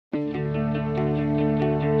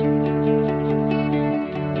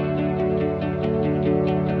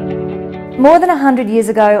More than 100 years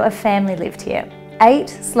ago, a family lived here. Ate,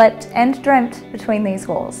 slept and dreamt between these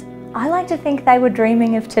walls. I like to think they were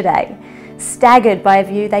dreaming of today, staggered by a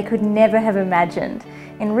view they could never have imagined,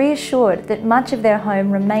 and reassured that much of their home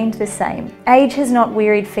remained the same. Age has not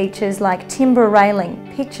wearied features like timber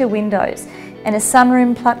railing, picture windows, and a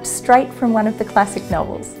sunroom plucked straight from one of the classic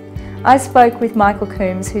novels. I spoke with Michael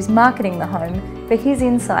Coombs, who's marketing the home, for his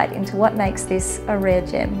insight into what makes this a rare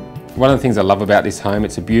gem. One of the things I love about this home,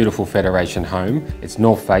 it's a beautiful Federation home. It's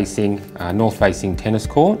north-facing tennis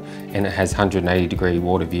court, and it has 180-degree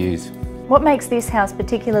water views. What makes this house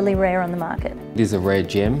particularly rare on the market? It is a rare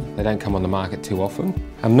gem. They don't come on the market too often.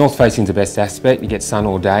 North-facing is the best aspect. You get sun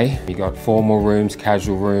all day. You've got formal rooms,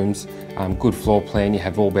 casual rooms, good floor plan. You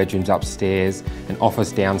have all bedrooms upstairs, an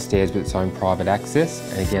office downstairs with its own private access,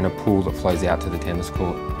 and again a pool that flows out to the tennis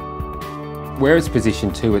court. Where it's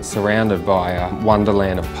positioned too, it's surrounded by a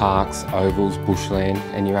wonderland of parks, ovals, bushland,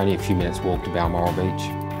 and you're only a few minutes walk to Balmoral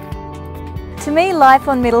Beach. To me, life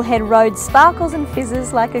on Middlehead Road sparkles and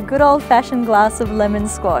fizzes like a good old-fashioned glass of lemon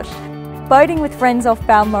squash. Boating with friends off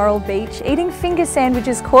Balmoral Beach, eating finger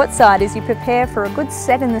sandwiches courtside as you prepare for a good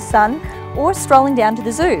set in the sun, or strolling down to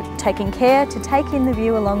the zoo, taking care to take in the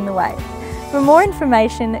view along the way. For more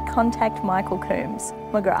information, contact Michael Coombs.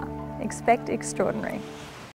 McGrath. Expect extraordinary.